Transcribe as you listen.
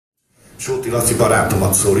Sóti Laci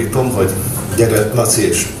barátomat szólítom, hogy gyere Laci,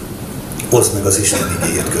 és hozd meg az Isten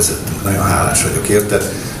igéjét közöttünk. Nagyon hálás vagyok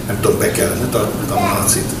érted. Nem tudom, be kell mutatnom a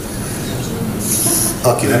Lacit.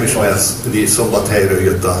 Aki nem is olyan, Szombathelyről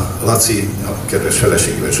jött a Laci, a kedves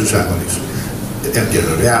feleségével Zsuzsával is,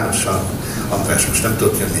 egyelőre Jánossal, András most nem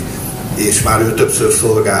tudott jönni, és már ő többször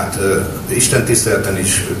szolgált istentiszteleten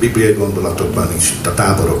is, bibliai gondolatokban is, itt a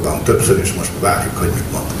táborokban többször, és most várjuk, hogy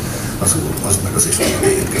mit mond az Úr, az meg az Isten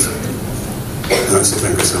igéjét között. Nagyon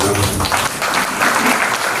szépen köszönöm.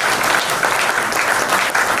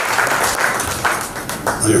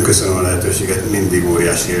 Nagyon köszönöm a lehetőséget, mindig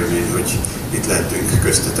óriási élmény, hogy itt lehetünk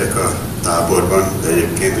köztetek a táborban, de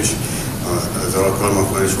egyébként is az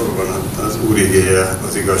alkalmakban is valóban az Úr igéje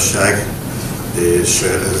az igazság, és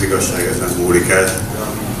az igazság ez nem múlik el.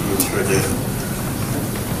 Úgyhogy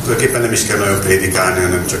tulajdonképpen nem is kell nagyon prédikálni,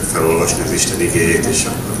 hanem csak felolvasni az Isten igéjét, és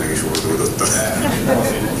akkor meg is oldódott.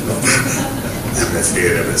 Nem lehet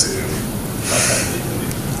félrebeszélni.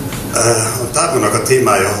 A tábornak a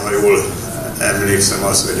témája, ha jól emlékszem,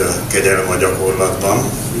 az, hogy a kegyelem a gyakorlatban,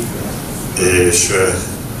 és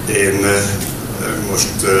én most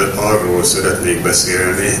arról szeretnék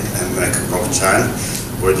beszélni ennek kapcsán,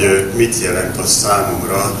 hogy mit jelent az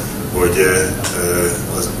számomra, hogy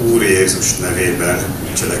az Úr Jézus nevében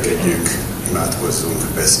cselekedjünk, imádkozzunk,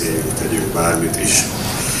 beszéljünk, tegyünk bármit is.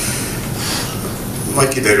 Majd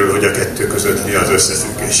kiderül, hogy a kettő között mi az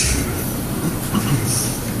összefüggés.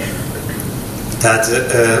 Tehát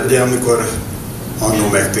ugye amikor annó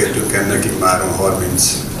megtértünk ennek immáron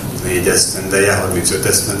 34 esztendeje, 35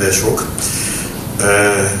 esztendeje sok,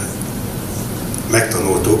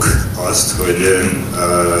 megtanultuk azt, hogy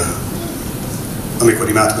amikor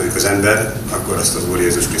imádkozik az ember, akkor azt az Úr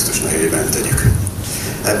Jézus Krisztus nevében tegyük.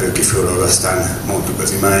 Ebből kifolyólag aztán mondtuk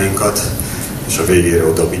az imáinkat, és a végére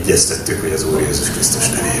oda vigyeztettük, hogy az Úr Jézus Krisztus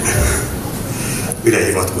nevében. Mire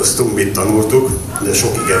hivatkoztunk, mit tanultuk, de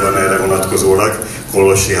sok ige van erre vonatkozólag,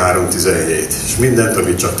 Kolossi 3.17. És mindent,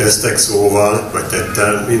 amit csak tesztek szóval, vagy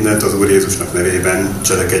tettel, mindent az Úr Jézusnak nevében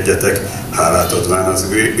cselekedjetek, hálát adván az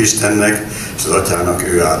Istennek és az Atyának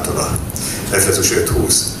ő általa. Efezus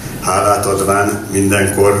 5.20. Hálát adván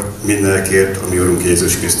mindenkor, mindenekért, a mi Urunk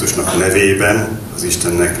Jézus Krisztusnak nevében, az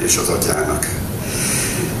Istennek és az Atyának.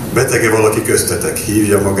 Betege valaki köztetek,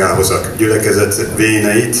 hívja magához a gyülekezet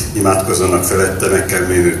véneit, imádkozzanak felette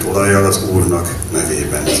megkeményült olajjal az Úrnak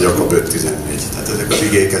nevében. Ez Jakab 5.14. Tehát ezek az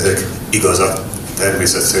igék, ezek igazak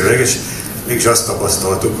természetszerűleg, és mégis azt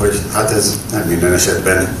tapasztaltuk, hogy hát ez nem minden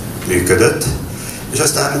esetben működött. És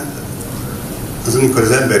aztán amikor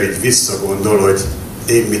az ember így visszagondol, hogy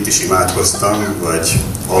én mit is imádkoztam, vagy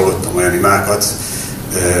hallottam olyan imákat,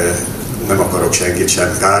 nem akarok senkit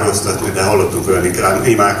sem károztatni, de hallottunk olyan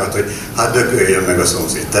imákat, hogy hát dököljön meg a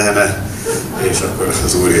szomszéd tehene, és akkor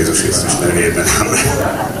az Úr Jézus Krisztus nevében.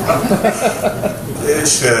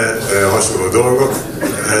 És hasonló dolgok.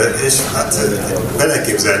 És hát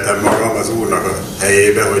beleképzeltem magam az Úrnak a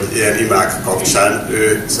helyébe, hogy ilyen imák kapcsán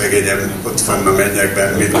ő szegényen ott fenn a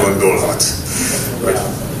mennyekben mit gondolhat. Hogy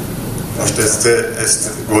most ezt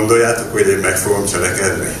gondoljátok, hogy én meg fogom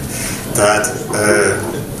cselekedni. Tehát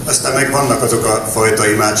aztán meg vannak azok a fajta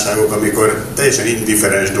imádságok, amikor teljesen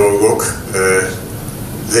indifferens dolgok,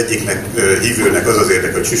 az egyiknek hívőnek az az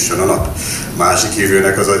érdeke, hogy süssön a nap, másik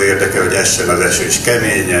hívőnek az az érdeke, hogy essen az eső, és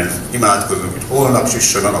keményen imádkozunk, hogy holnap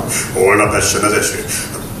süssön a nap, holnap essen az eső.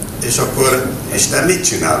 És akkor Isten mit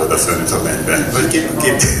csinál oda fönt a mennyben? Vagy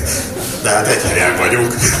de hát egy helyen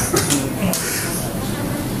vagyunk.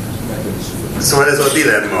 Szóval ez a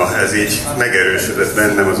dilemma, ez így megerősödött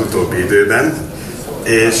bennem az utóbbi időben,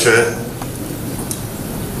 és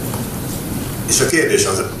a kérdés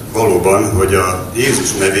az valóban, hogy a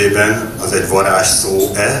Jézus nevében az egy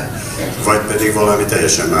varázsszó-e, vagy pedig valami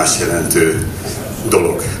teljesen más jelentő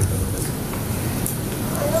dolog.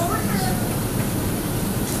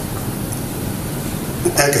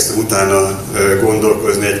 Elkezdtem utána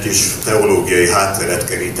gondolkozni, egy kis teológiai hátteret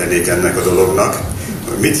kerítenék ennek a dolognak,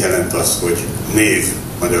 hogy mit jelent az, hogy név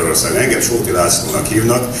Magyarországon. Engem Sóti Lászlónak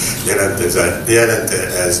hívnak, jelent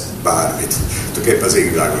ez bármit. Tulajdonképpen az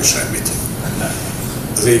égvilágon semmit.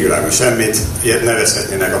 Az égvilágon semmit,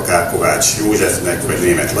 nevezhetnének akár Kovács Józsefnek, vagy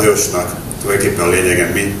Németh Lajosnak, tulajdonképpen a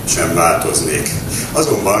lényegen mi sem változnék.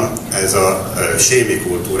 Azonban ez a sémi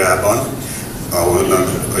kultúrában, ahonnan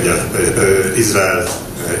Izrael,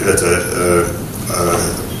 illetve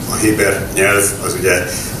a héber nyelv, az ugye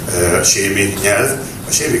sémi nyelv,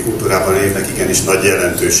 a sémi kultúrában névnek igenis nagy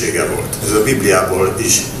jelentősége volt. Ez a Bibliából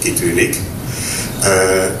is kitűnik.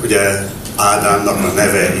 Ugye Ádámnak a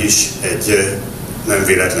neve is egy nem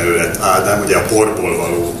véletlenül lett Ádám, ugye a porból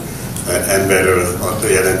való emberről a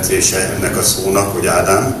jelentése ennek a szónak, hogy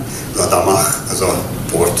Ádám, az Adamach, az a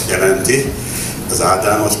port jelenti, az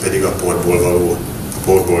Ádám az pedig a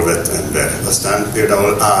porból vett ember. Aztán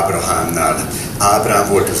például Ábrahámnál. Ábrám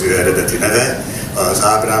volt az ő eredeti neve, az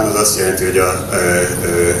Ábrám az azt jelenti, hogy a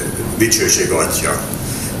dicsőség atya.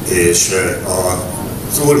 És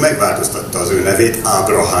az Úr megváltoztatta az ő nevét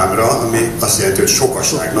Ábrahámra, ami azt jelenti, hogy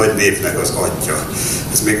sokaság, nagy népnek az atya.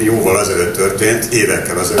 Ez még jóval azelőtt történt,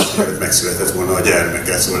 évekkel azelőtt megszületett volna a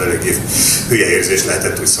gyermeke, szóval eléggé hülye érzés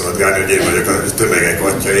lehetett úgy szaladgálni, hogy én vagyok a tömegek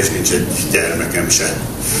atya, és nincs egy gyermekem se.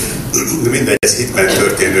 De mindegy, ez hitben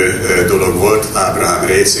történő dolog volt Ábrahám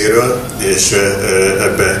részéről, és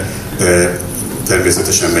ebbe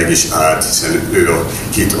természetesen meg is állt, hiszen ő a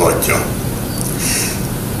hit atya.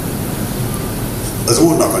 Az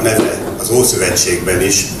Úrnak a neve az Ószövetségben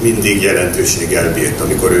is mindig jelentőséggel bírt.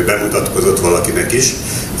 Amikor ő bemutatkozott valakinek is,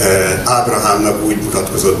 Ábrahámnak úgy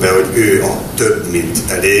mutatkozott be, hogy ő a több, mint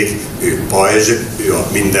elég, ő pajzs, ő a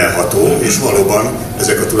mindenható, és valóban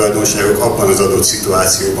ezek a tulajdonságok abban az adott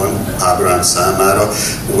szituációban Ábrahám számára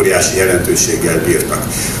óriási jelentőséggel bírtak.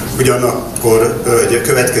 Ugyanakkor a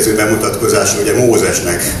következő bemutatkozása ugye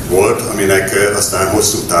Mózesnek volt, aminek aztán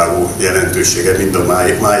hosszú távú jelentősége, mind a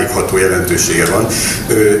máig ható jelentősége van.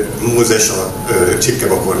 Mózes a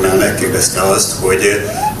csipkevakornál megkérdezte azt,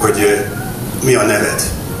 hogy mi a neved?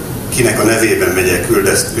 Kinek a nevében megyek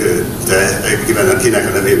kinek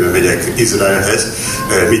a nevében megyek Izraelhez,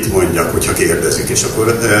 mit mondjak, hogyha kérdezik. És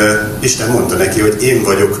akkor Isten mondta neki, hogy én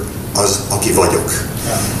vagyok az, aki vagyok.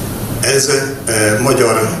 Ez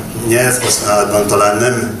magyar nyelvhasználatban talán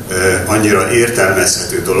nem annyira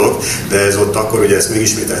értelmezhető dolog, de ez ott akkor, ugye ezt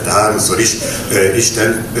megismételte háromszor is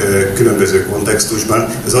Isten különböző kontextusban,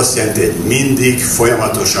 ez azt jelenti, hogy mindig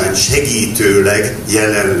folyamatosan segítőleg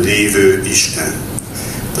jelenlévő Isten.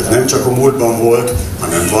 Tehát nem csak a múltban volt,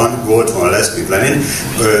 hanem van, lesz, mint Lenin,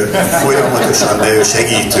 folyamatosan, de ő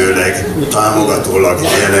segítőleg, támogatólag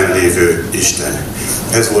jelenlévő Isten.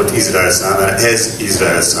 Ez volt Izrael számára, ez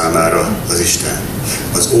Izrael számára az Isten.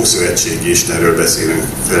 Az Ószövetségi Istenről beszélünk,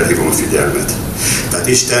 felhívom a figyelmet. Tehát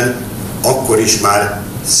Isten akkor is már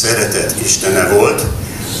szeretet Istene volt,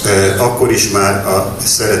 akkor is már a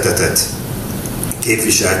szeretetet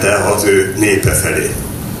képviselte az ő népe felé.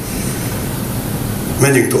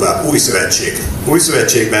 Menjünk tovább, Új Szövetség. Új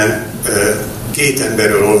Szövetségben két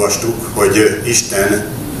emberről olvastuk, hogy Isten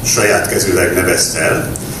saját kezűleg nevezte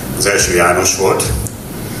el. Az első János volt,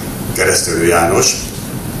 keresztelő János.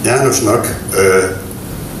 Jánosnak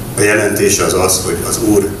a jelentése az az, hogy az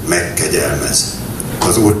Úr megkegyelmez.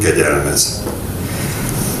 Az Úr kegyelmez.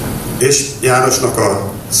 És Jánosnak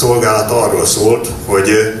a szolgálata arról szólt, hogy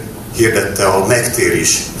hirdette a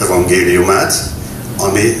megtérés evangéliumát,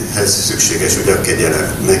 amihez szükséges, hogy a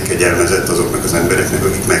kegyelem megkegyelmezett azoknak az embereknek,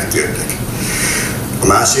 akik megtértek. A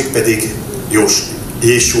másik pedig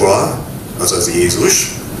Jézsua, azaz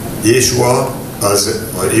Jézus. Jézsua az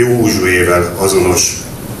a Józsuével azonos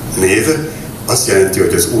név, azt jelenti,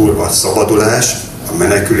 hogy az Úr a szabadulás, a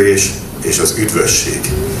menekülés és az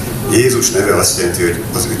üdvösség. Jézus neve azt jelenti, hogy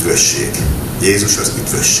az üdvösség. Jézus az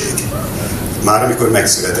üdvösség. Már amikor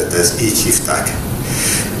megszületett, ez így hívták.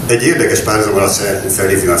 Egy érdekes párhuzamra szeretném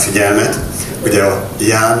felhívni a figyelmet, ugye a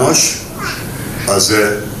János az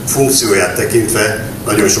funkcióját tekintve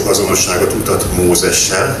nagyon sok azonosságot mutat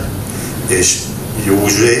Mózessel, és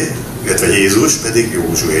Józsué, illetve Jézus pedig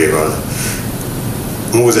Józsuéval.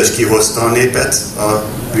 Mózes kihozta a népet a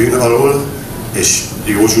bűn alól, és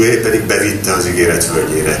Józsué pedig bevitte az ígéret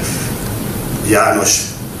földjére. János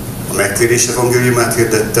a megtérés evangéliumát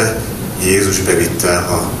hirdette, Jézus bevitte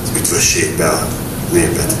az üdvösségbe a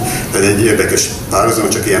népet. Ez egy érdekes párhuzam,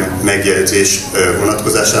 csak ilyen megjegyzés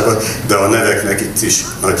vonatkozásában, de a neveknek itt is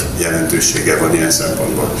nagy jelentősége van ilyen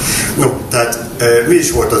szempontból. No, tehát mi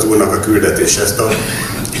is volt az Úrnak a küldetés? Ezt a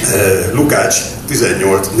Lukács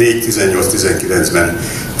 4:18-19-ben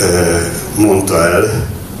mondta el,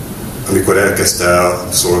 amikor elkezdte a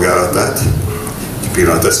szolgálatát. Egy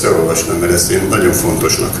pillanat, ezt felolvasnám, mert ezt én nagyon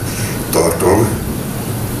fontosnak tartom.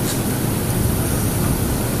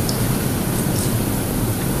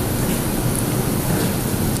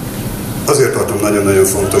 Azért tartom nagyon-nagyon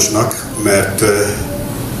fontosnak, mert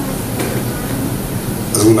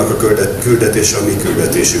az Úrnak a küldetése a mi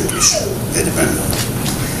küldetésünk is egyben.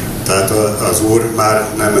 Tehát az Úr már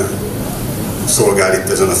nem szolgál itt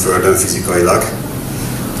ezen a földön fizikailag,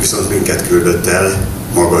 viszont minket küldött el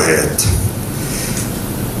maga helyett.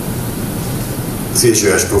 Az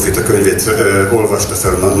Ézsaiás próféta könyvét olvasta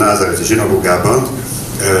fel a názáreti zsinagógában,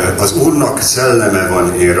 Az Úrnak szelleme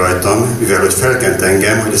van én rajtam, mivel hogy felkent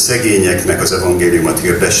engem, hogy a szegényeknek az evangéliumot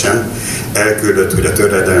hirdessem, elküldött, hogy a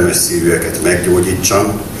töredelmes szívűeket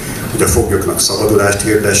meggyógyítsam, hogy a foglyoknak szabadulást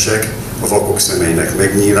hirdessek, a vakok szemeinek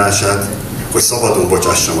megnyílását, hogy szabadon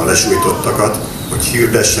bocsássam a lesújtottakat, hogy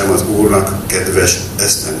hirdessem az Úrnak kedves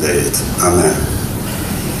esztendejét. Amen.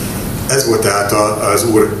 Ez volt tehát az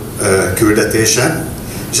Úr küldetése,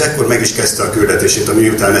 és ekkor meg is kezdte a küldetését,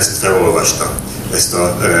 miután ezt felolvasta, ezt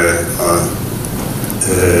a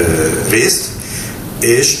részt,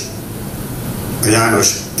 és a János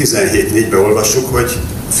 17:4-ben olvassuk, hogy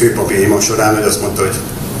a főpapi ima során, hogy azt mondta, hogy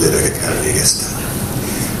gyerekek, elvégeztem.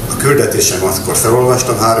 A küldetésem akkor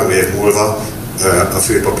felolvastam, 3 év múlva a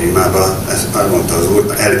főpapi imában elmondta az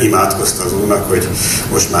Úr, elimádkozta az Úrnak, hogy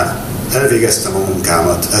most már elvégeztem a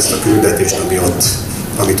munkámat, ezt a küldetést,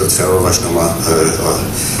 amit ott felolvastam, a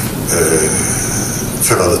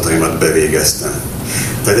feladataimat bevégeztem.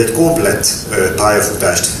 Tehát egy komplett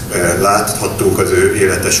pályafutást láthattunk az ő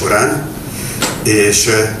élete során, és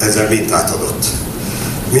ezzel mintát adott.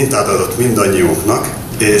 Mintát adott mindannyiunknak,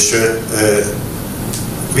 és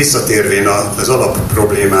visszatérvén az alap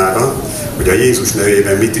problémára, hogy a Jézus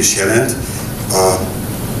nevében mit is jelent, a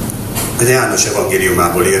János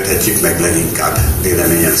evangéliumából érthetjük meg leginkább,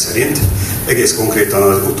 véleményem szerint. Egész konkrétan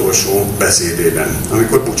az utolsó beszédében,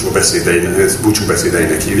 amikor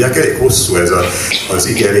búcsúbeszédeinek hívják. Elég hosszú ez az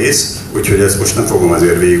igerész, úgyhogy ezt most nem fogom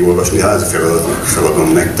azért végigolvasni, házi feladatnak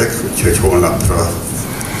feladom nektek, úgyhogy holnapra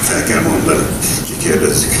fel kell mondani,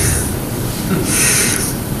 kikérdezzük.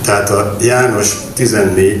 Tehát a János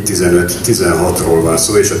 14, 15, 16-ról van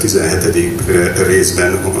szó, és a 17.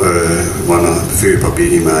 részben van a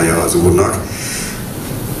főpapi imája az Úrnak.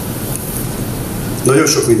 Nagyon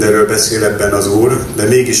sok mindenről beszél ebben az Úr, de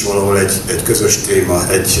mégis valahol egy közös téma,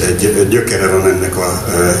 egy gyökere van ennek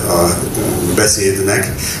a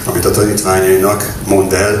beszédnek, amit a tanítványainak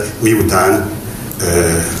mond el, miután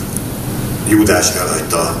Júdás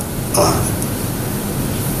elhagyta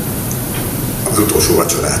az utolsó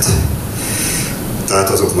vacsorát. Tehát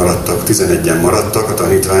azok maradtak, 11-en maradtak a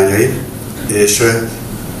tanítványai, és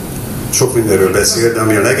sok mindenről beszél, de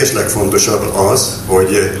ami a legeslegfontosabb az,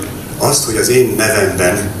 hogy azt, hogy az én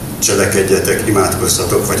nevemben cselekedjetek,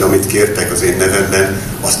 imádkoztatok, vagy amit kértek az én nevemben,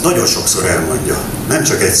 azt nagyon sokszor elmondja. Nem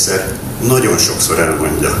csak egyszer, nagyon sokszor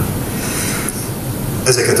elmondja.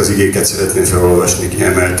 Ezeket az igéket szeretném felolvasni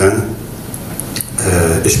kiemelten,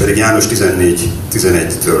 és pedig János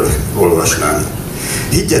 14:11-től olvasnám.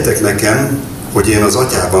 Higgyetek nekem, hogy én az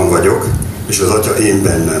Atyában vagyok, és az Atya én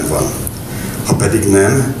bennem van. Ha pedig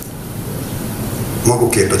nem,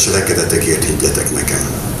 magukért a cselekedetekért higgyetek nekem.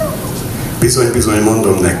 Bizony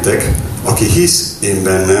mondom nektek, aki hisz én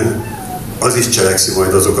bennem, az is cselekszi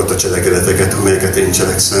majd azokat a cselekedeteket, amelyeket én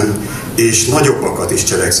cselekszem, és nagyobbakat is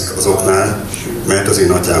cselekszik azoknál, mert az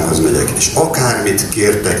én atyámhoz megyek. És akármit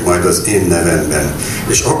kértek majd az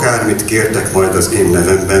én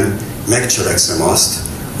nevemben, megcselekszem azt,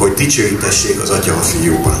 hogy dicsőítessék az Atya a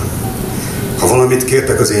Fiúban. Ha valamit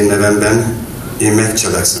kértek az én nevemben, én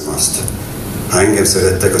megcselekszem azt. Ha engem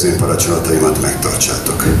szerettek, az én parancsolataimat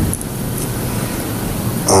megtartsátok.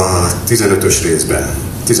 A 15-ös részben,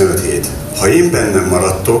 15:7. Ha én bennem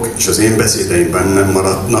maradtok, és az én beszédeim bennem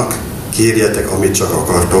maradnak, kérjetek, amit csak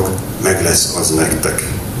akartok, meg lesz az nektek.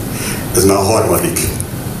 Ez már a 3.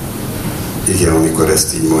 ige, amikor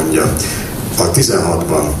ezt így mondja. A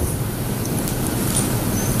 16-ban.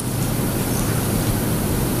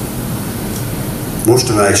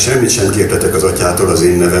 Mostanáig semmit sem kértetek az Atyától az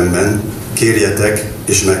én nevemben, kérjetek,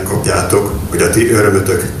 és megkapjátok, hogy a ti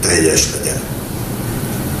örömötök teljes legyen.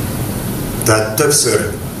 Tehát többször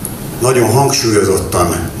nagyon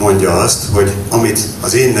hangsúlyozottan mondja azt, hogy amit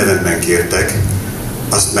az én nevemben kértek,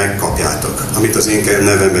 azt megkapjátok. Amit az én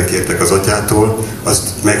nevemben kértek az Atyától, azt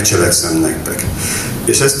megcselekszem nektek.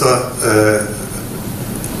 És ezt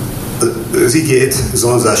az igét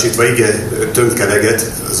zonzásítva, ige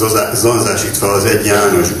tömkeleget zonzásítva az 1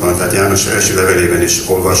 Jánosban, tehát János első levelében is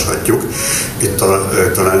olvashatjuk. Itt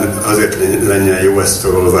talán azért lenne jó ezt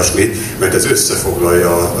felolvasni, mert ez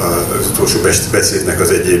összefoglalja az utolsó beszédnek az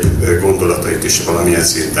egyéb gondolatait is valamilyen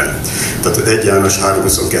szinten. Tehát 1 János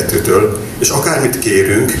 3:22-től, és akármit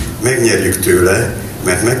kérünk, megnyerjük tőle,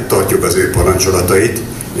 mert megtartjuk az ő parancsolatait,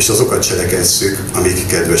 és azokat cselekesszük, amik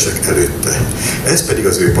kedvesek előtte. Ez pedig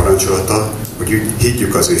az ő parancsolata, hogy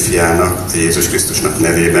higgyük az ő fiának, a Jézus Krisztusnak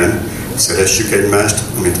nevében, szeressük egymást,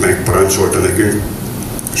 amit megparancsolta nekünk,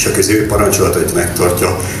 és aki az ő parancsolatait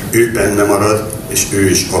megtartja, ő benne marad, és ő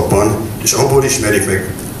is abban, és abból ismerjük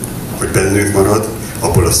meg, hogy bennünk marad,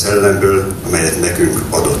 abból a szellemből, amelyet nekünk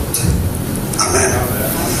adott. Amen.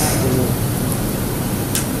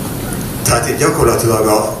 Tehát itt gyakorlatilag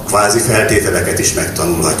a kvázi feltételeket is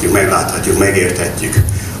megtanulhatjuk, megláthatjuk, megérthetjük.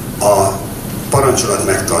 A parancsolat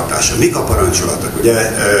megtartása. Mik a parancsolatok?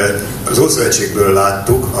 Ugye az Ószövetségből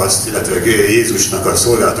láttuk azt, illetve Jézusnak a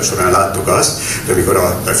szolgálata során láttuk azt, hogy amikor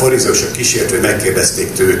a farizeusok kísértve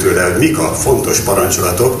megkérdezték tőle, hogy mik a fontos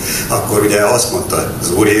parancsolatok, akkor ugye azt mondta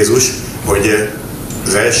az Úr Jézus, hogy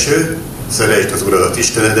az első, szeresd az Uradat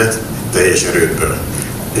Istenedet teljes erődből.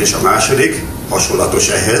 És a második, hasonlatos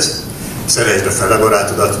ehhez, szeresd a fele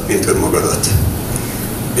barátodat, mint önmagadat.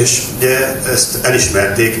 És ugye ezt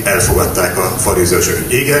elismerték, elfogadták a farizeusok.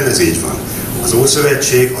 Igen, ez így van. Az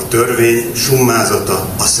Ószövetség, a törvény summázata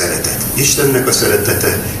a szeretet. Istennek a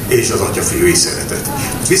szeretete és az Atya-fiúi szeretet.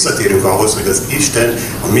 Visszatérünk ahhoz, hogy az Isten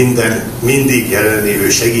a mindig jelenlévő,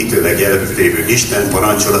 segítőleg jelenlévő Isten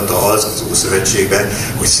parancsolata az Ószövetségben,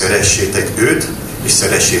 hogy szeressétek őt, és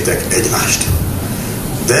szeressétek egymást.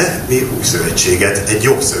 De mi új szövetséget, egy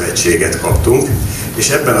jobb szövetséget kaptunk, és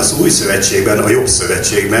ebben az új szövetségben, a jobb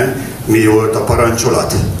szövetségben mi volt a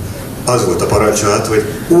parancsolat? Az volt a parancsolat, hogy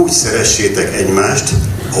úgy szeressétek egymást,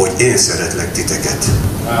 ahogy én szeretlek titeket.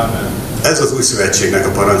 Amen. Ez az új szövetségnek a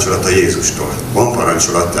parancsolata Jézustól. Van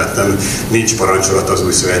parancsolat, tehát nincs parancsolat az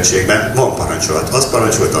új szövetségben, van parancsolat. Az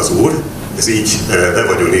parancsolta az Úr, ez így be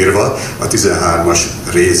vagyon írva a 13-as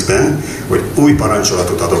részben, hogy új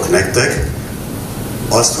parancsolatot adok nektek,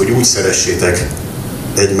 azt, hogy úgy szeressétek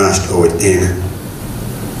egymást, ahogy én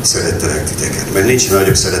szerettelek titeket. Mert nincs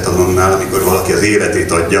nagyobb szeret annál, amikor valaki az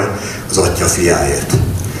életét adja az Atya fiáért.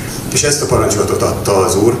 És ezt a parancsolatot adta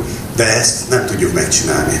az Úr, de ezt nem tudjuk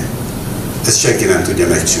megcsinálni. Ezt senki nem tudja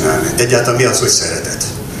megcsinálni. Egyáltalán mi az, hogy szeretet?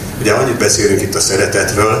 Ugye annyit beszélünk itt a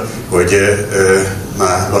szeretetről, hogy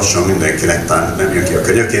már lassan mindenkinek nem jön ki a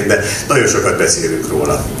könyökén, de nagyon sokat beszélünk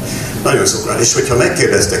róla. Nagyon sokan. És hogyha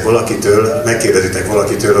megkérdezitek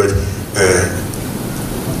valakitől, hogy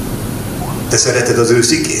te szereted az ő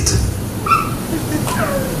szikét?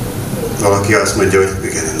 Valaki azt mondja, hogy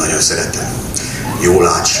igen, nagyon szeretem. Jól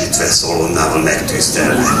átsütve, szalonnával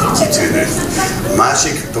megtűzdelve, kitűnő. A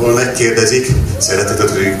másiktól megkérdezik, szereted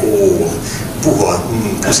az ő, puha,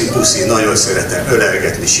 puszi, nagyon szeretem,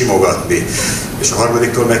 ölelgetni, simogatni. És a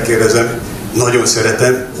harmadiktól megkérdezem, nagyon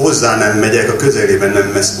szeretem, hozzá nem megyek, a közelében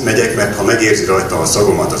nem megyek, mert ha megérzi rajta a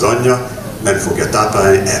szagomat az anyja, nem fogja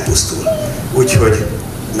táplálni, elpusztul. Úgyhogy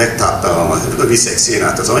megtáplálom, viszek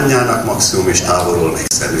szénát az anyjának maximum, és távolról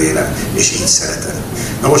megszemlélem, és így szeretem.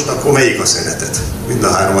 Na most akkor melyik a szeretet? Mind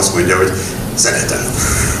a három azt mondja, hogy szeretem.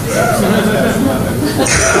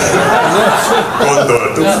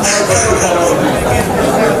 Gondoltuk.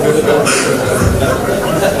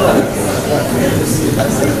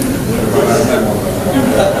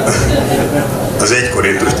 Az 1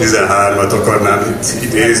 Korintus 13-at akarnám itt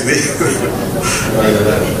idézni,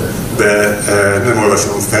 de nem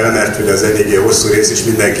olvasom fel, mert hogy az eléggé hosszú rész, és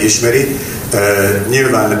mindenki ismeri.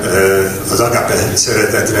 Nyilván az agape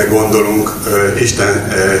szeretetre gondolunk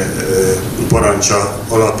Isten parancsa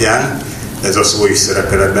alapján, ez a szó is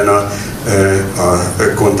szerepel ebben a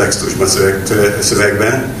kontextusban,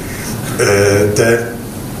 szövegben, de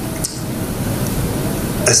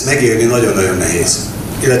ezt megérni nagyon-nagyon nehéz,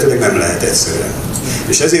 illetőleg nem lehet egyszerűen.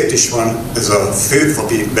 És ezért is van ez a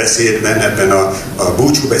főpapi beszédben, ebben a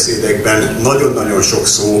búcsúbeszédekben nagyon-nagyon sok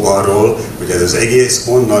szó arról, hogy ez az egész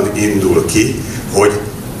onnan indul ki, hogy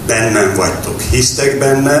bennem vagytok. Hisztek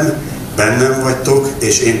bennem vagytok,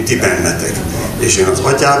 és én ti bennetek. És én az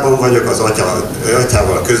atyában vagyok, az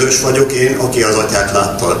atyával közös vagyok én, aki az atyát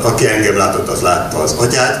látta, aki engem látott, az látta az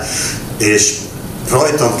atyát, és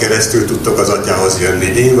rajtam keresztül tudtok az atyához jönni.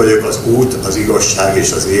 Én vagyok az út, az igazság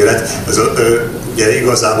és az élet. Ez ugye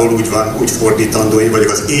igazából úgy fordítandó, én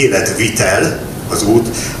vagyok az életvitel, az út,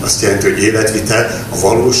 azt jelenti, hogy életvitel, a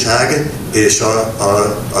valóság és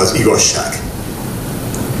az igazság.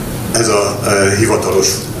 Ez a hivatalos,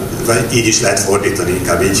 vagy így is lehet fordítani,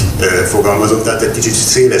 inkább így fogalmazom, tehát egy kicsit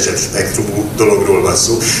szélesebb spektrumú dologról van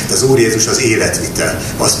szó. De az Úr Jézus az életvitel,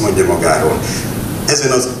 azt mondja magáról.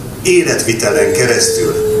 Ezen az életvitelen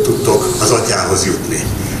keresztül tudtok az atyához jutni.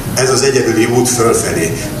 Ez az egyedüli út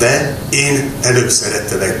fölfelé. De én előbb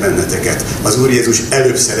szerettelek benneteket. Az Úr Jézus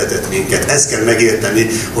előbb szeretett minket. Ezt kell megérteni,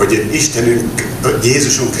 hogy Istenünk,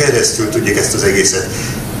 Jézuson keresztül tudjuk ezt az egészet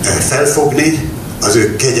felfogni, az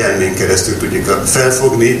ő kegyelmén keresztül tudjuk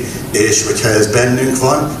felfogni, és hogyha ez bennünk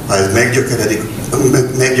van, ha ez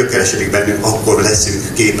meggyökeresedik bennünk, akkor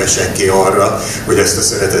leszünk képesekké arra, hogy ezt a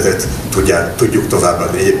szeretetet tudjuk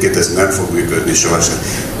továbbadni. Egyébként ez nem fog működni sohasem.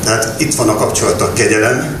 Tehát itt van a kapcsolat a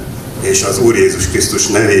kegyelem és az Úr Jézus Krisztus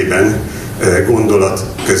nevében gondolat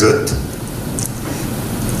között,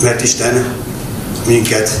 mert Isten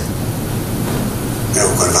minket meg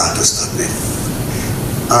akar változtatni.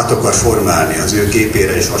 Át akar formálni az ő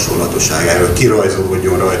képére és hasonlatosságára,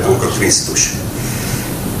 kirajzolódjon rajtunk a Krisztus.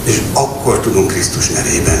 És akkor tudunk Krisztus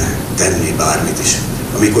nevében tenni bármit is.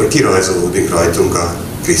 Amikor kirajzolódik rajtunk a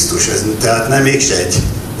Krisztus. Ez tehát nem mégse egy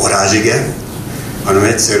varázsige, hanem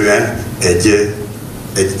egyszerűen egy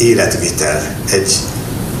életvitel, egy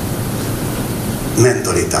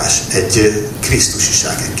mentalitás, egy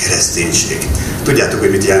krisztusiság, egy kereszténység. Tudjátok,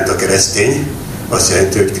 hogy mit jelent a keresztény? Azt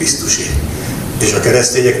jelenti, hogy krisztusi. És a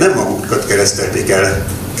keresztények nem magukat keresztelték el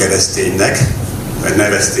kereszténynek, vagy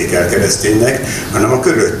nevezték el kereszténynek, hanem a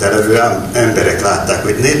körülötte levő emberek látták,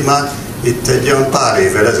 hogy nézd már, itt egy olyan pár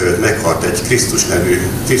évvel ezelőtt meghalt egy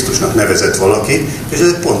Krisztusnak nevezett valaki, és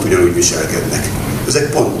ezek pont ugyanúgy viselkednek. Ezek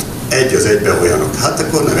pont egy az egyben olyanok. Hát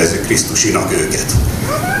akkor nevezzük krisztusinak őket.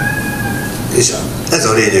 És ez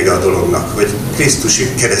a lényege a dolognak, hogy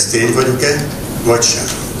krisztusi keresztény vagyok-e, vagy sem.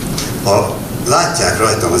 Ha látják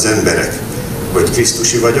rajtam az emberek, hogy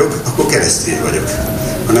krisztusi vagyok, akkor keresztény vagyok.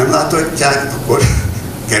 Ha nem látják, akkor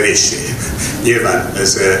kevéssé. Nyilván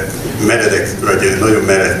ez meredek, vagy nagyon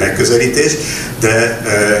mered megközelítés, de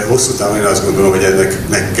hosszú távon én azt gondolom, hogy ennek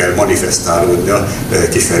meg kell manifestálódnia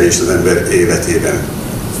kifelé is az ember életében.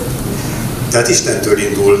 Tehát Istentől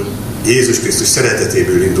indul, Jézus Krisztus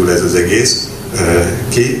szeretetéből indul ez az egész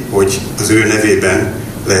ki, hogy az ő nevében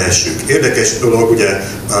lehessünk. Érdekes dolog, ugye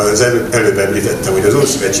az előbb említettem, hogy az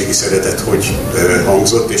ószövetségi szeretet hogy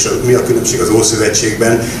hangzott, és mi a különbség az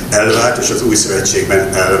Ószövetségben elvárt, és az Új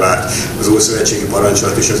Szövetségben elvárt. Az Ószövetségi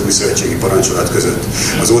parancsolat és az Új Szövetségi parancsolat között.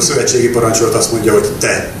 Az Ószövetségi parancsolat azt mondja, hogy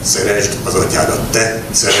te szeresd az atyádat, te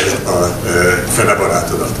szeresd a fele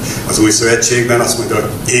barátodat. Az Új Szövetségben azt mondja,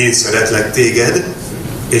 hogy én szeretlek téged,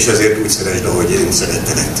 és ezért úgy szeresd, ahogy én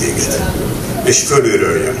szerettelek téged. És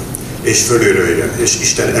fölülről jön. És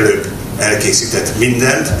Isten előbb elkészített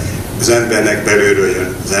mindent, az embernek belülről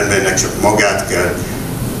jön, az embernek csak magát kell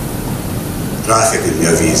ráfeküdni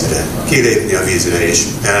a vízre, kilépni a vízre, és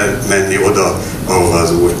elmenni oda, ahova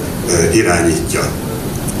az Úr irányítja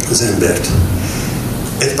az embert.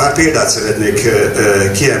 Egy pár példát szeretnék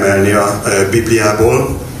kiemelni a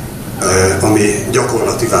Bibliából, ami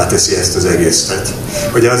gyakorlativá teszi ezt az egészet.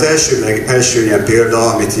 Ugye az első ilyen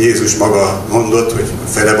példa, amit Jézus maga mondott, hogy a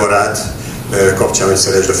felebarát kapcsán, hogy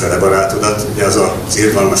szeresd a felebarátodat, ugye az az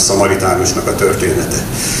irgalmas szamaritánusnak a története.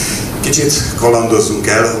 Kicsit kalandozzunk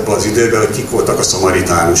el abba az időben, hogy kik voltak a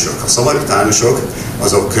szamaritánusok. A szamaritánusok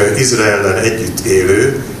azok Izraellel együtt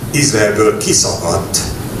élő, Izraelből kiszakadt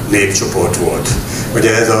népcsoport volt.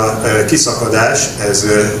 Ugye ez a kiszakadás,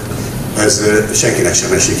 ez senkinek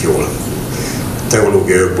sem esik jól.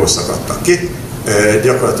 Teológiai okból szakadtak ki.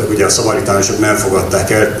 Gyakorlatilag ugye a szamaritánusok nem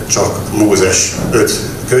fogadták el csak Mózes 5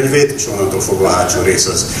 könyvét, és onnantól fogva a hátsó rész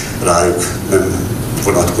az rájuk nem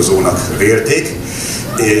vonatkozónak vélték,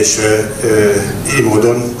 és így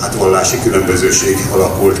módon hát vallási különbözőség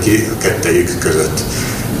alakult ki a kettejük között.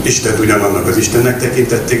 Istent ugyanannak az Istennek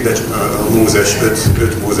tekintették, de a Mózes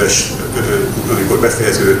 5 Mózes, amikor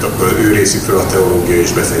befejeződött, akkor ő részükről a teológia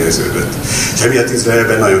is befejeződött. És emiatt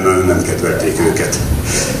Izraelben nagyon-nagyon nem kedvelték őket.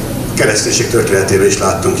 Kereszténység történetében is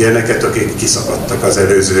láttunk ilyeneket, akik kiszakadtak az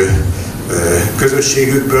előző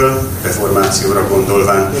közösségükből, reformációra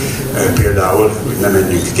gondolván például, hogy nem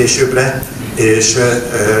menjünk későbbre, és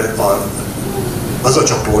az a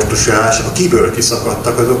csoportosulás, akiből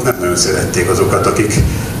kiszakadtak, azok nem nagyon szerették azokat, akik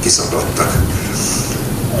kiszakadtak.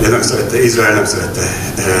 Izrael nem szerette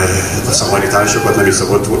a szamaritánusokat,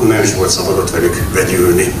 nem is volt szabadott velük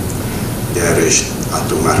vegyülni. De erre is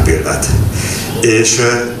láttunk már példát. És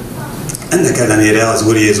ennek ellenére az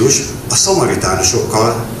Úr Jézus a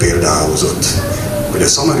szamaritánusokkal példáhozott. Hogy a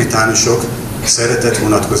szamaritánusok szeretet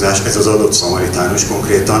vonatkozás, ez az adott szamaritánus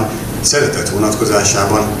konkrétan, szeretet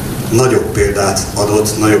vonatkozásában nagyobb példát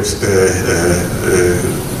adott, nagyobb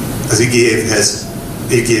az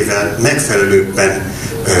igével megfelelőbben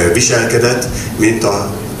viselkedett, mint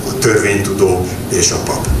a törvénytudó és a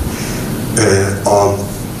pap.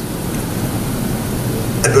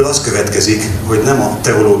 Ebből az következik, hogy nem a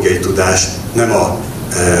teológiai tudás, nem a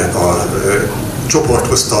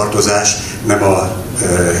csoporthoz tartozás, nem a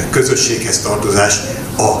közösséghez tartozás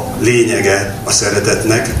a lényege a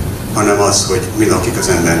szeretetnek, hanem az, hogy mi lakik az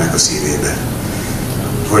embernek a szívében.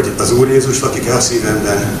 Hogy az Úr Jézus lakik-e a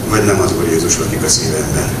szívemben, vagy nem az Úr Jézus lakik a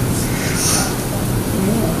szívemben.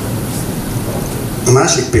 A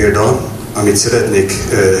másik példa, amit szeretnék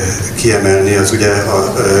kiemelni, az ugye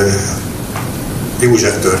a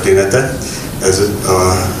József története. Ez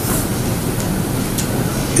a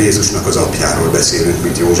Jézusnak az apjáról beszélünk,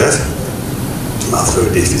 mint József. Már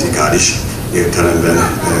földi fizikális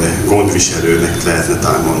értelemben gondviselőnek lehetne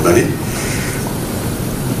talán mondani.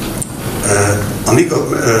 Amíg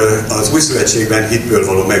az Új Szövetségben hitből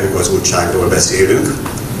való megigazultságról beszélünk,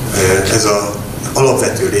 ez az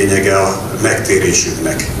alapvető lényege a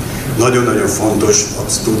megtérésünknek. Nagyon-nagyon fontos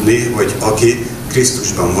azt tudni, hogy aki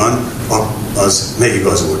Krisztusban van, az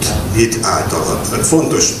megigazult hit által.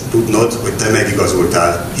 Fontos tudnod, hogy te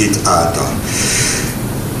megigazultál hit által.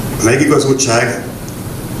 A megigazultság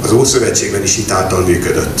az Ószövetségben is hit által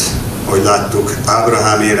működött. Ahogy láttuk,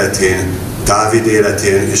 Ábrahám életén, Dávid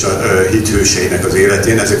életén és a hithőseinek az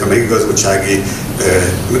életén, ezek a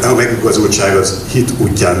megigazultság az hit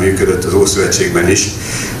útján működött az Ószövetségben is.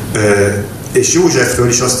 És Józsefről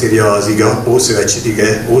is azt írja az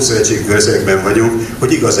ószövetségi közegben vagyunk,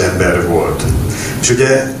 hogy igaz ember volt. És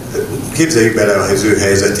ugye képzeljük bele az ő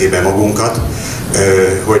helyzetébe magunkat,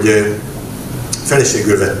 hogy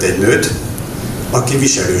feleségül vett egy nőt, aki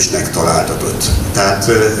viselősnek találtatott.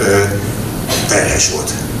 Tehát terhes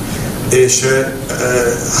volt. És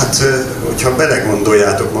hát, hogyha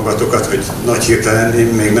belegondoljátok magatokat, hogy nagy hirtelen én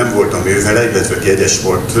még nem voltam ő vele, illetve jegyes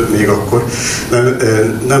volt még akkor,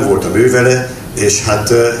 nem voltam ő vele, és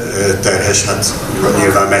hát terhes, hát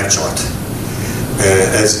nyilván megcsalt.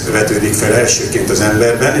 Ez vetődik fel elsőként az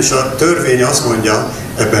emberben, és a törvény azt mondja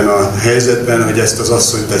ebben a helyzetben, hogy ezt az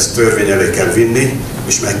asszonyt ezt törvény elé kell vinni,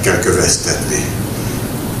 és meg kell köveztetni.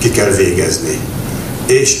 Ki kell végezni.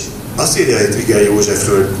 És azt írja itt ige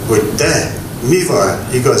Józsefről, hogy de mivel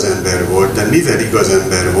igaz ember volt, de mivel igaz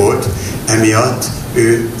ember volt, emiatt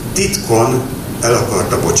ő titkon el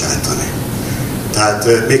akarta bocsátani.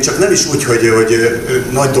 Tehát még csak nem is úgy, hogy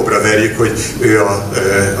nagy dobra verjük, hogy ő a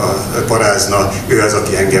parázna, ő az,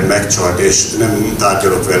 aki engem megcsalt, és nem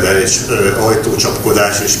tárgyalok vele, és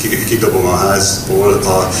ajtócsapkodás, és kidobom a házból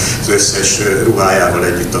az összes ruhájával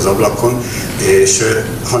együtt az ablakon, és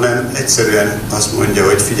hanem egyszerűen azt mondja,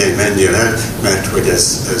 hogy figyelj, menjél el, mert hogy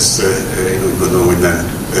ez én úgy gondolom, hogy nem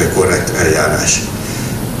korrekt eljárás.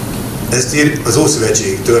 Ezt az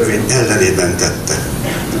Ószövetségi törvény ellenében tette.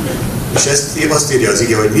 És azt írja az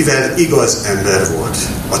ige, hogy mivel igaz ember volt.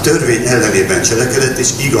 A törvény ellenében cselekedett, és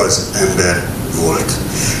igaz ember volt.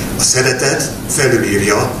 A szeretet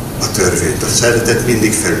felülírja a törvényt. A szeretet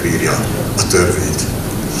mindig felülírja a törvényt.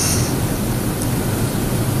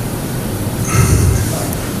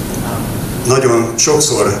 Nagyon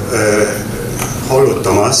sokszor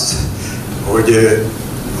hallottam azt,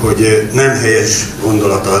 hogy nem helyes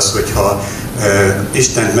gondolat az, hogyha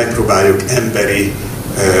Istent megpróbáljuk emberi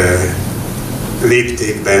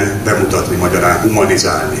léptékben bemutatni, magyarán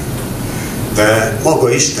humanizálni. De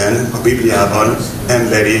maga Isten a Bibliában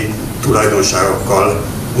emberi tulajdonságokkal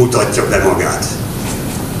mutatja be magát.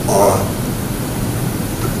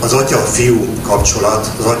 Az atya-fiú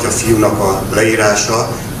kapcsolat, az atya-fiúnak a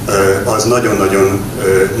leírása az nagyon-nagyon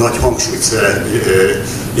nagy hangsúlyt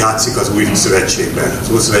játszik az Új Szövetségben. Az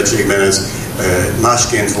Új Szövetségben ez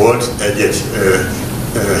másként volt, egy-egy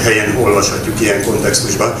helyen olvashatjuk ilyen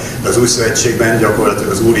kontextusban, de az Új Szövetségben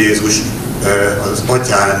gyakorlatilag az Úr Jézus az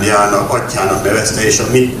atyának nevezte, és a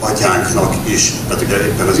mi atyánknak is. Tehát ugye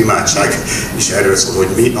éppen az imádság is erről szól, hogy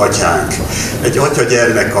mi atyánk. Egy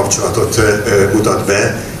atya-gyermek kapcsolatot mutat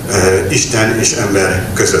be Isten és ember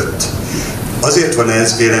között. Azért van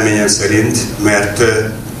ez véleményem szerint, mert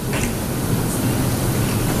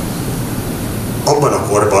abban a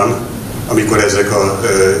korban, amikor ezek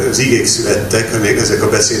az igék születtek, amíg ezek a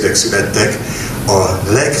beszédek születtek,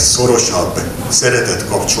 a legszorosabb szeretet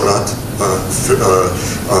kapcsolat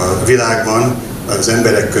a világban, az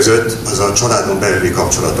emberek között, az a családon belüli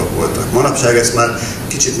kapcsolatok voltak. Manapság ezt már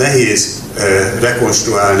kicsit nehéz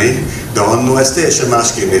rekonstruálni, de annó ez teljesen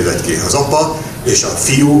másképp nézett ki. Az apa és a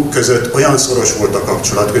fiú között olyan szoros volt a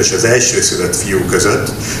kapcsolat, és az elsőszülött fiú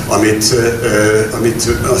között, amit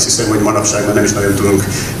azt hiszem, hogy manapság már nem is nagyon tudunk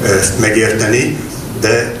megérteni,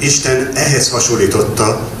 de Isten ehhez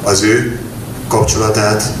hasonlította az ő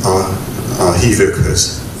kapcsolatát a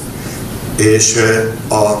hívőkhöz. És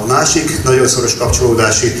a másik nagyon szoros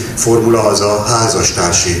kapcsolódási formula az a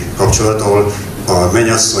házastársi kapcsolat, ahol a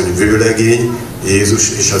mennyasszony vőlegény, Jézus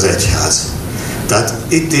és az egyház. Tehát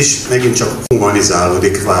itt is megint csak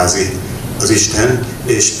humanizálódik kvázi az Isten,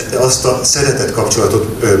 és azt a szeretet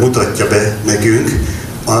kapcsolatot mutatja be nekünk,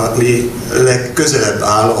 ami legközelebb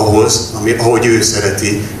áll ahhoz, ahogy ő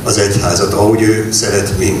szereti az egyházat, ahogy ő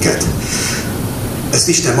szeret minket. Ezt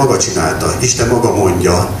Isten maga csinálta, Isten maga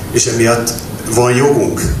mondja, és emiatt van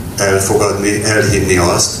jogunk elfogadni, elhinni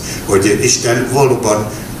azt, hogy Isten valóban,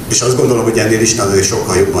 és azt gondolom, hogy ennél Isten azért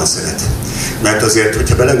sokkal jobban szeret. Mert azért,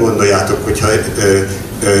 hogyha belegondoljátok, hogyha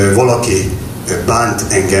valaki bánt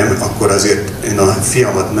engem, akkor azért én a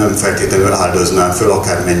fiamat nem feltétlenül áldoznám föl,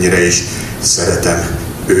 akármennyire is szeretem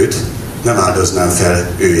őt, nem áldoznám fel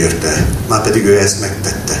ő érte. Márpedig ő ezt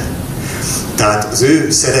megtette. Tehát az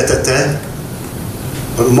ő szeretete,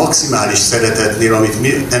 a maximális szeretetnél, amit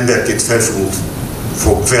mi emberként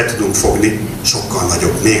fel tudunk fogni, sokkal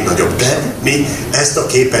nagyobb, még nagyobb. De mi ezt a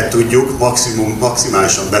képet tudjuk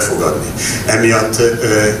maximálisan befogadni. Emiatt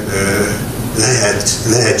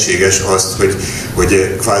lehetséges azt,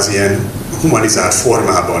 hogy kvázi ilyen humanizált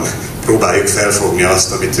formában próbáljuk felfogni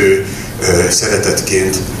azt, amit ő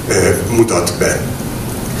szeretetként mutat be.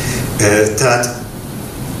 Tehát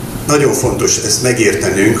nagyon fontos ezt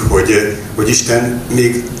megértenünk, hogy Isten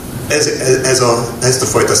még ezt a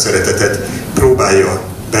fajta szeretetet próbálja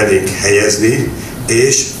belénk helyezni,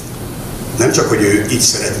 és nem csak, hogy ő így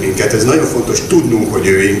szeret minket, ez nagyon fontos tudnunk, hogy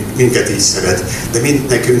ő minket így szeret, de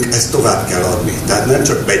nekünk ezt tovább kell adni. Tehát nem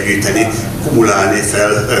csak begyűjteni, kumulálni,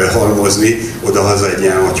 felhalmozni odahaza egy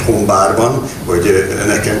ilyen nagy hombárban, hogy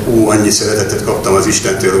nekem annyi szeretetet kaptam az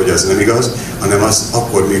Istentől, hogy az nem igaz, hanem az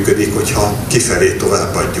akkor működik, hogyha kifelé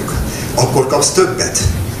továbbadjuk. Akkor kapsz többet.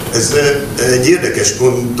 Ez egy érdekes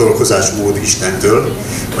gondolkozásmód Istentől,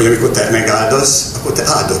 hogy amikor te megáldasz, akkor te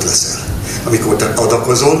áldott leszel. Amikor te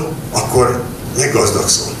adakozol, akkor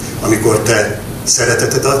meggazdagszol. Amikor te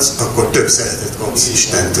szeretetet adsz, akkor több szeretet kapsz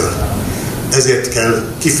Istentől. Ezért kell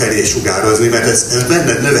kifelé sugározni, mert ez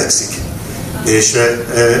benned növekszik. És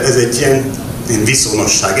ez egy ilyen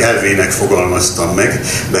viszonosság elvének fogalmaztam meg,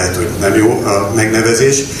 lehet, hogy nem jó a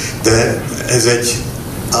megnevezés, de ez egy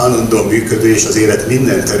állandóan működő és az élet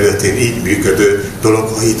minden területén így működő dolog,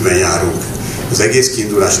 ha hitben járunk. Az egész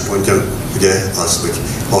kiindulási pontja ugye az, hogy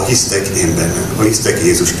ha hisztek én bennem, ha hisztek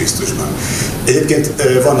Jézus Krisztusban. Egyébként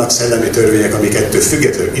vannak szellemi törvények, amik ettől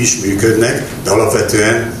függetlenül is működnek, de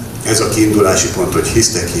alapvetően ez a kiindulási pont, hogy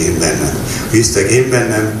hisztek én bennem. Ha hisztek én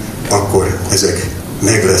bennem, akkor ezek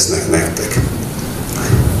meg lesznek nektek.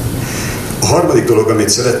 A harmadik dolog, amit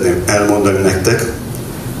szeretném elmondani nektek,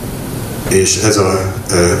 és ez a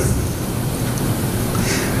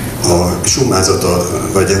summázata,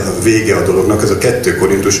 vagy a vége a dolognak, ez a 2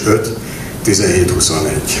 Korintus 5,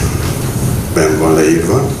 17-21-ben van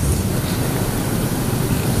leírva.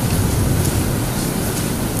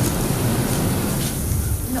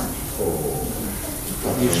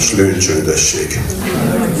 És lőncsöndesség.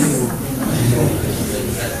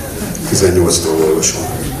 18-tól olvasom.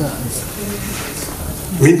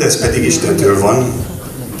 Mindez pedig Istentől van,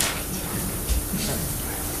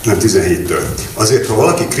 nem 17-től. Azért, ha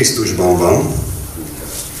valaki Krisztusban van,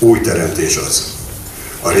 új teremtés az.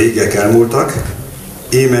 A régek elmúltak,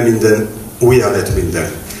 íme minden, újjá lett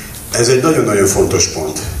minden. Ez egy nagyon-nagyon fontos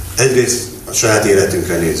pont. Egyrészt a saját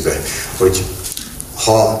életünkre nézve, hogy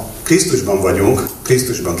ha Krisztusban vagyunk,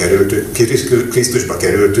 Krisztusba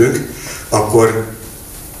kerültünk, akkor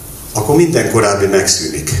minden korábbi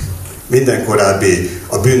megszűnik. Minden korábbi,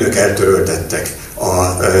 a bűnök eltöröltettek.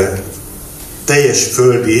 A teljes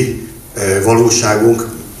földi valóságunk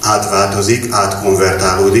átváltozik,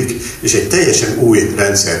 átkonvertálódik, és egy teljesen új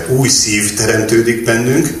rendszer, új szív teremtődik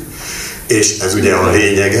bennünk, és ez ugye a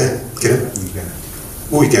lényege. Kérem?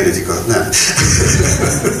 Új genetika, nem.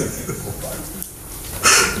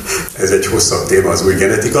 Ez egy hosszabb téma, az új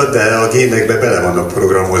genetika, de a génekbe bele vannak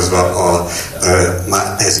programozva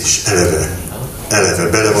már ez is eleve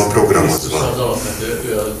bele van programozva.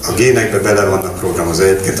 A génekbe bele vannak programozva.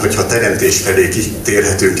 Egyébként, hogyha teremtés felé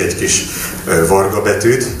kitérhetünk egy kis varga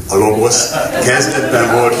betűt, a logosz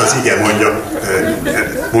kezdetben volt, az ige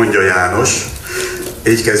mondja János.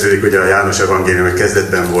 Így kezdődik ugye a János evangélium, hogy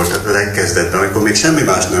kezdetben volt, a legkezdetben, amikor még semmi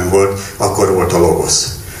más nem volt, akkor volt a logosz.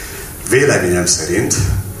 Véleményem szerint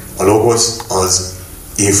a logosz az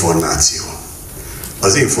információ.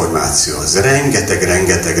 Az információ, az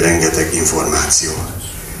rengeteg információ.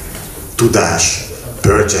 Tudás,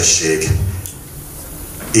 bölcsesség,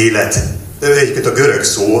 élet. Egyébként a görög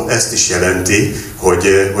szó ezt is jelenti,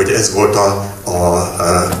 hogy ez volt a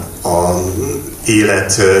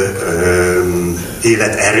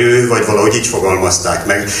életerő, vagy valahogy így fogalmazták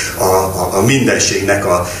meg a mindenségnek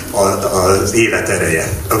az életereje.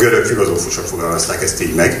 A görög filozófusok fogalmazták ezt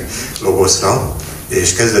így meg, logoszra,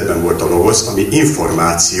 és kezdetben volt a logosz, ami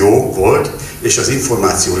információ volt, és az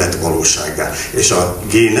információ lett valósággá. És a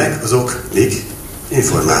gének azok még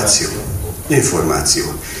információ.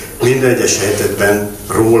 Minden egyes helyzetben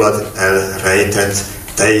rólad elrejtett,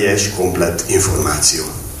 teljes, komplett információ.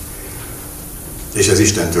 És ez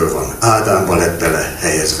Istentől van. Ádámba lett bele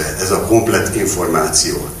helyezve. Ez a komplett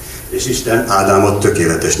információ. És Isten Ádámot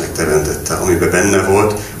tökéletesnek teremtette, amiben benne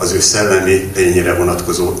volt az ő szellemi lényére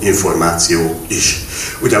vonatkozó információ is.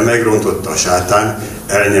 Ugyan megrontotta a sátán,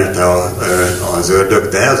 elnyerte az ördög,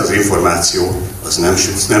 de az információ az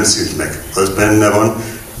nem szűnt meg. Az benne van,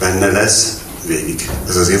 benne lesz végig.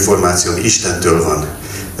 Ez az információ, ami Istentől van,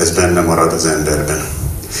 ez benne marad az emberben.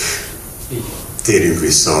 Térjünk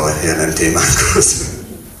vissza a jelen témánkhoz.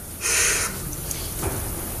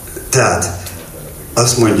 Tehát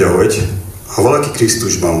azt mondja, hogy ha valaki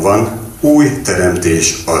Krisztusban van, új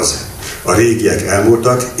teremtés az. A régiek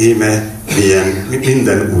elmúltak, íme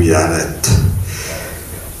minden újjá lett.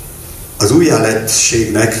 Az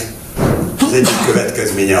újjálettségnek az egyik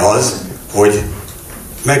következménye az, hogy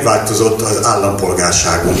megváltozott az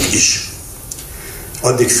állampolgárságunk is.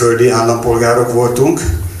 Addig földi állampolgárok voltunk,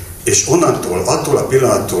 és attól a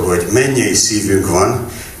pillanattól, hogy mennyei szívünk van,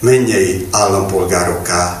 mennyei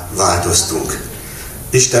állampolgárokká változtunk.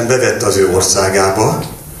 Isten bevette az ő országába,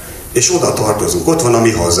 és oda tartozunk. Ott van a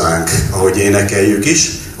mi hazánk, ahogy énekeljük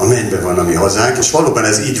is, a mennyben van a mi hazánk, és valóban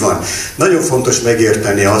ez így van. Nagyon fontos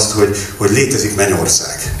megérteni azt, hogy létezik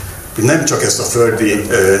mennyország. Nem csak ezt a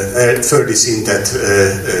földi szintet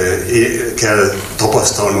kell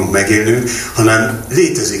tapasztalnunk, megélnünk, hanem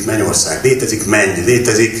létezik mennyország, létezik menny,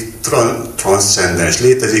 létezik transzcendens,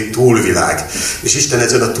 létezik túlvilág. És Isten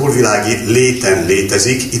ezen a túlvilági léten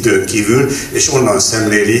létezik időn kívül, és onnan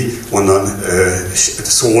szemléli, onnan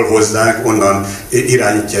szól hozzánk, onnan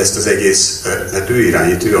irányítja ezt az egész, mert ő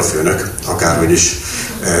irányít, ő a főnök, akárhogy is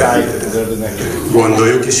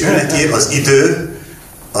gondoljuk, és ő neki az idő,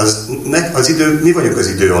 az idő, mi vagyunk az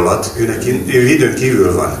idő alatt, ő időn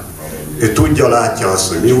kívül van. Ő tudja, látja azt,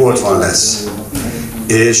 hogy mi volt, van, lesz.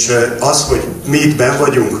 És az, hogy mi itt benn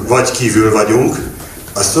vagyunk, vagy kívül vagyunk,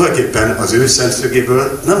 az tulajdonképpen az ő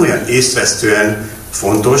szemszögéből nem olyan észvesztően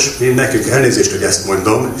fontos, mint nekünk. Elnézést, hogy ezt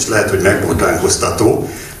mondom, és lehet, hogy megbotránkoztató,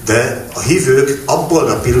 de a hívők abban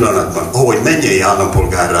a pillanatban, ahogy mennyei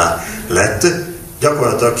állampolgárrá lett,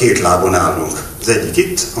 gyakorlatilag két lábon állunk. Az egyik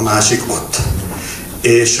itt, a másik ott.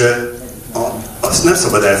 És azt nem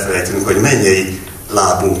szabad elfelejtenünk, hogy mennyei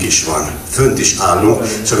lábunk is van, fönt is állunk,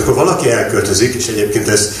 és amikor valaki elköltözik, és egyébként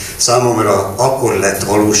ez számomra akkor lett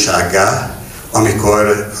valósággá,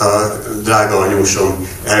 amikor a drága anyósom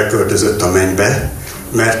elköltözött a mennybe,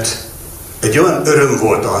 mert egy olyan öröm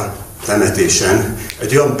volt a temetésen,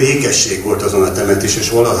 egy olyan békesség volt azon a temetésen, és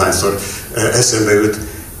valahányszor eszembe jut,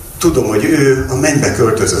 tudom, hogy ő a mennybe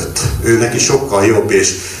költözött, ő neki sokkal jobb,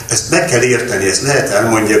 és ezt meg kell érteni, ezt lehet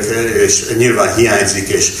elmondjuk, és nyilván hiányzik,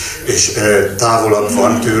 és távolabb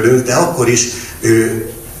van tőlünk, de akkor is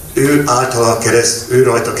ő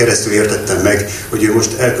rajta keresztül értettem meg, hogy ő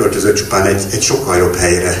most elköltözött csupán egy sokkal jobb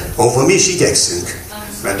helyre, ahova mi is igyekszünk,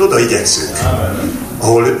 mert oda igyekszünk,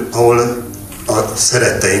 ahol a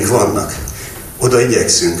szeretteink vannak, oda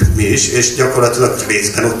igyekszünk mi is, és gyakorlatilag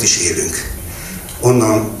részben ott is élünk.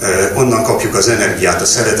 Onnan kapjuk az energiát, a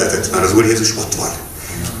szeretetet, mert az Úr Jézus ott van.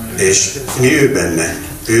 És mi ő benne,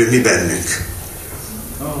 ő mi bennünk.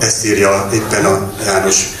 Ezt írja éppen a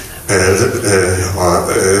János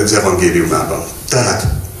az evangéliumában. Tehát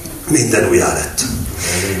minden újjá lett.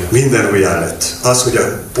 Minden újjá lett. Az, hogy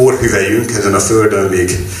a porhüvelyünk ezen a földön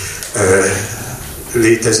még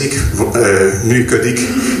létezik, működik,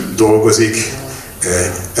 dolgozik,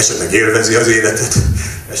 esetleg élvezi az életet,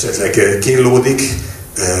 esetleg kínlódik,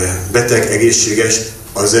 beteg, egészséges,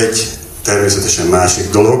 az egy természetesen másik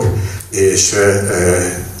dolog, és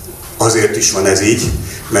azért is van ez így,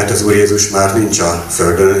 mert az Úr Jézus már nincs a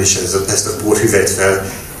földön, és ezt a porhüvelyt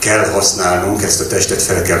fel kell használnunk, ezt a testet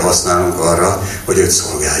fel kell használnunk arra, hogy őt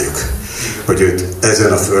szolgáljuk. Hogy őt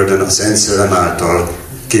ezen a földön a Szent Szellem által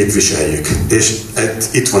képviseljük. És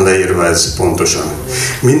itt van leírva ez pontosan.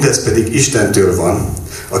 Mindez pedig Istentől van,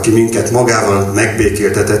 aki minket magával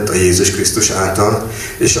megbékéltetett a Jézus Krisztus által,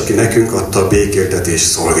 és aki nekünk adta a békéltetés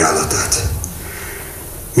szolgálatát.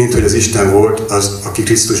 Mint hogy az Isten volt az, aki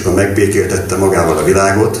Krisztusban megbékéltette magával a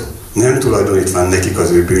világot, nem tulajdonítván nekik az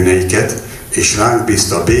ő bűneiket, és ránk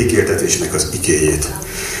bízta a békéltetésnek az igéjét.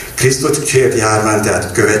 Krisztusért járván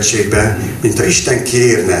tehát követségben, mint ha Isten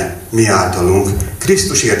kérne mi általunk,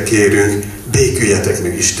 Krisztusért kérünk, béküljetek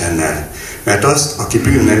meg Istennel. Mert azt, aki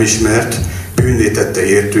bűn nem ismert, bűnné tette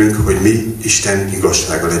értünk, hogy mi Isten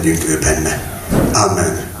igazsága legyünk ő benne.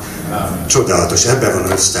 Amen. Csodálatos, ebben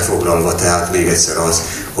van összefoglalva tehát még egyszer az,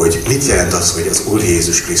 hogy mit jelent az, hogy az Úr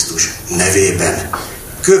Jézus Krisztus nevében,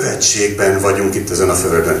 követségben vagyunk itt ezen a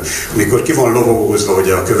földön. Amikor ki van lovagózva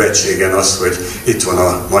ugye a követségen az, hogy itt van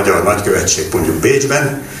a magyar nagykövetség mondjuk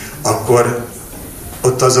Bécsben, akkor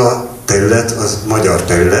ott az a terület, az magyar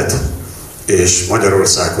terület, és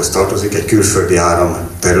Magyarországhoz tartozik egy külföldi állam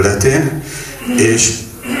területén, és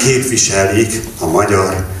képviselik a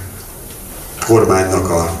magyar kormánynak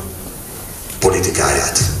a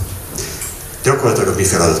politikáját. Gyakorlatilag a mi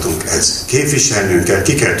feladatunk ez. Képviselnünk kell,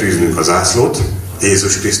 ki kell tűznünk a zászlót,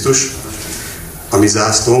 Jézus Krisztus, mi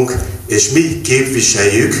zászlónk, és mi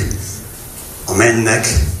képviseljük a mennynek,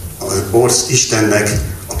 az Istennek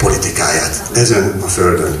a politikáját ezen a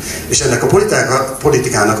földön. És ennek a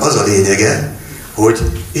politikának az a lényege, hogy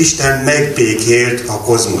Isten megbékélt a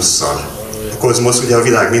kozmosszal. A kozmosz ugye a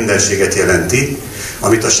világ mindenséget jelenti,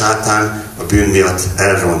 amit a sátán a bűn miatt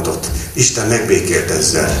elrontott. Isten megbékélt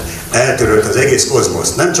ezzel. Eltörölt az egész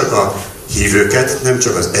kozmoszt, nem csak a hívőket, nem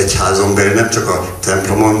csak az egyházon belül, nem csak a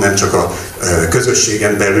templomon, nem csak a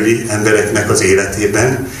közösségen belüli embereknek az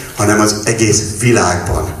életében, hanem az egész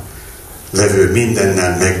világban levő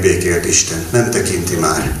mindennel megbékélt Isten. Nem tekinti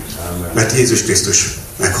már. Mert Jézus Krisztus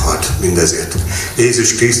meghalt mindezért.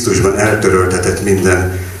 Jézus Krisztusban eltöröltetett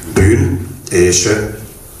minden bűn, és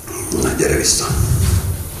gyere vissza.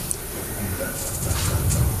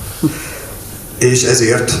 És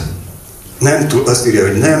ezért azt írja,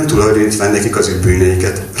 hogy nem tulajdonítván nekik az ő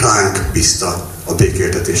bűneiket, ránk bízta a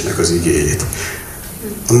békéltetésnek az igéjét.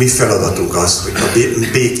 A mi feladatunk az, hogy a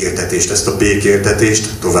békéltetést, ezt a békéltetést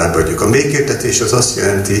továbbadjuk. A békéltetés az azt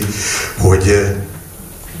jelenti, hogy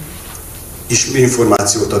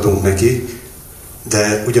információt adunk neki,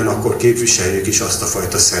 de ugyanakkor képviseljük is azt a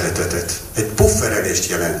fajta szeretetet. Egy pufferelést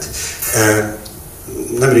jelent.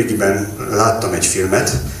 Nemrégiben láttam egy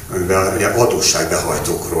filmet, amiben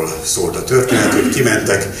adósságbehajtókról szólt a történet, hogy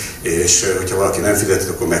kimentek, és hogyha valaki nem fizetett,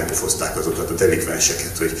 akkor megpofozták azokat a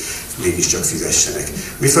delikvenseket, hogy mégiscsak fizessenek.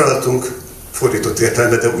 Mi feladatunk fordított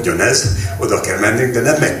értelemben, de ugyanez, oda kell mennünk, de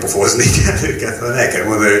nem megpofozni kell őket, hanem el kell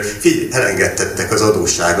mondani, hogy figyelj, elengedtettek az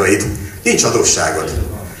adósságaid. Nincs adósságod.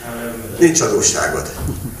 Nincs adósságod.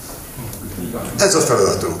 Ez a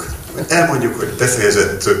feladatunk. Elmondjuk, hogy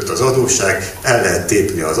befejezett az adósság, el lehet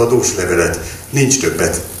tépni az adóslevelet, nincs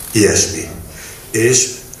többet ilyesmi. És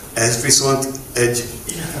ez viszont egy...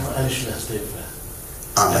 El is lesz tépve.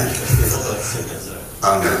 Amen.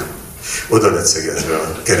 Amen. Oda lett szegezve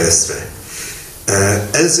a keresztre.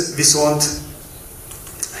 Ez viszont...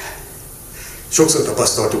 Sokszor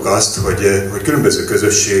tapasztaltuk azt, hogy különböző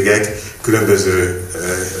közösségek, különböző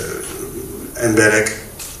emberek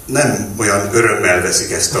nem olyan örömmel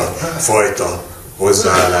veszik ezt a fajta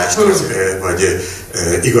hozzáállást, vagy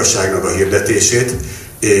igazságnak a hirdetését,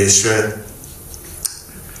 és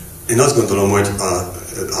én azt gondolom, hogy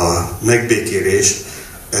a megbékélés,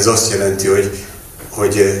 ez azt jelenti,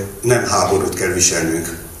 hogy nem háborút kell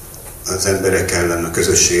viselnünk az emberek ellen, a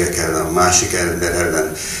közösségek ellen, a másik ember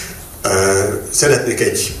ellen. Szeretnék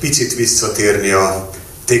egy picit visszatérni a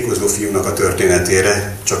tékozó fiúnak a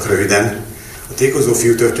történetére, csak röviden. A tékozó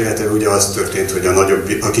fiú története ugye az történt, hogy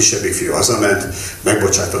a kisebbik fiú hazament,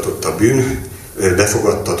 megbocsátatott a bűn,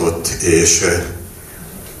 befogadtatott,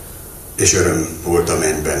 és öröm volt a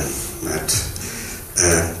mennyben. Mert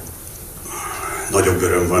nagyobb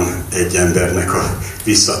öröm van egy embernek a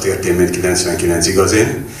visszatértén, mint 99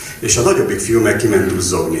 igazén, és a nagyobbik fiú meg kiment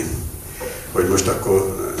duzzogni, hogy most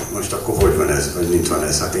akkor hogy van ez, vagy mint van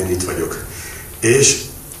ez, hát én itt vagyok. És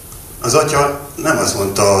az atya nem azt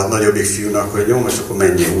mondta a nagyobbik fiúnak, hogy jó, most akkor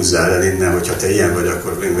menjél, húzzál el innen, hogyha te ilyen vagy,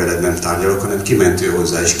 akkor én veled nem tárgyalok, hanem kiment ő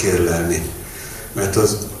hozzá is kérlelni. Mert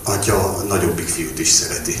az atya a nagyobbik fiút is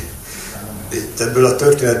szereti. Ebből a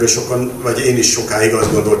történetből sokan, vagy én is sokáig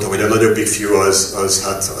azt gondoltam, hogy a nagyobbik fiú az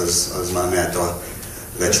már mehet a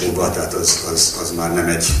lecsóba, tehát az már nem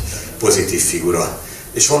egy pozitív figura.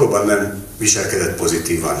 És valóban nem viselkedett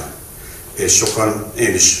pozitívan. És sokan,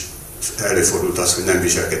 én is előfordult az, hogy nem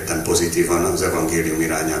viselkedtem pozitívan az evangélium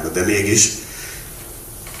irányába, de mégis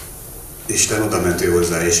Isten oda ment ő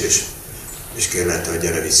hozzá és kérlelte, hogy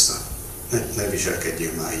gyere vissza. Ne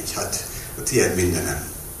viselkedjél már így, hát a tied mindenem.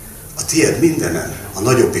 A tied mindenem. A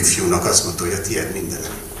nagyobbik fiúnak azt mondta, hogy a tied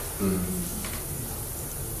mindenem.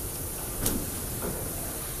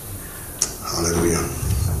 Halleluja.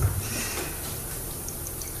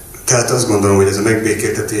 Tehát azt gondolom, hogy ez a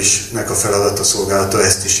megbékéltetésnek a feladata, szolgálata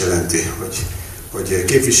ezt is jelenti, hogy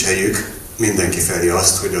képviseljük mindenki felé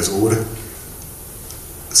azt, hogy az Úr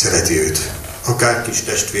szereti őt. Akár kis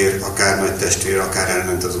testvér, akár nagy testvér, akár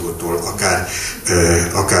elment az Úrtól,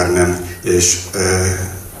 akár nem. És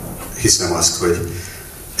hiszem azt, hogy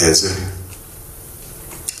ez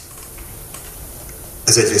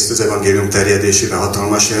egyrészt az evangélium terjedésében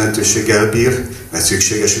hatalmas jelentőséggel bír, mert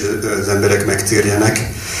szükséges, hogy az emberek megtérjenek.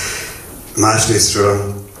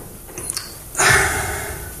 Másrésztről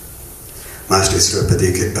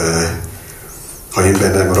pedig, ha én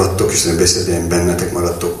bennem maradtok, és nem beszédén bennetek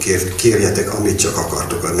maradtok, kérjetek, amit csak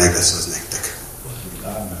akartok, hogy meg lesz az nektek.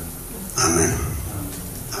 Amen.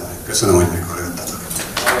 Amen. Köszönöm, hogy meghallgattatok.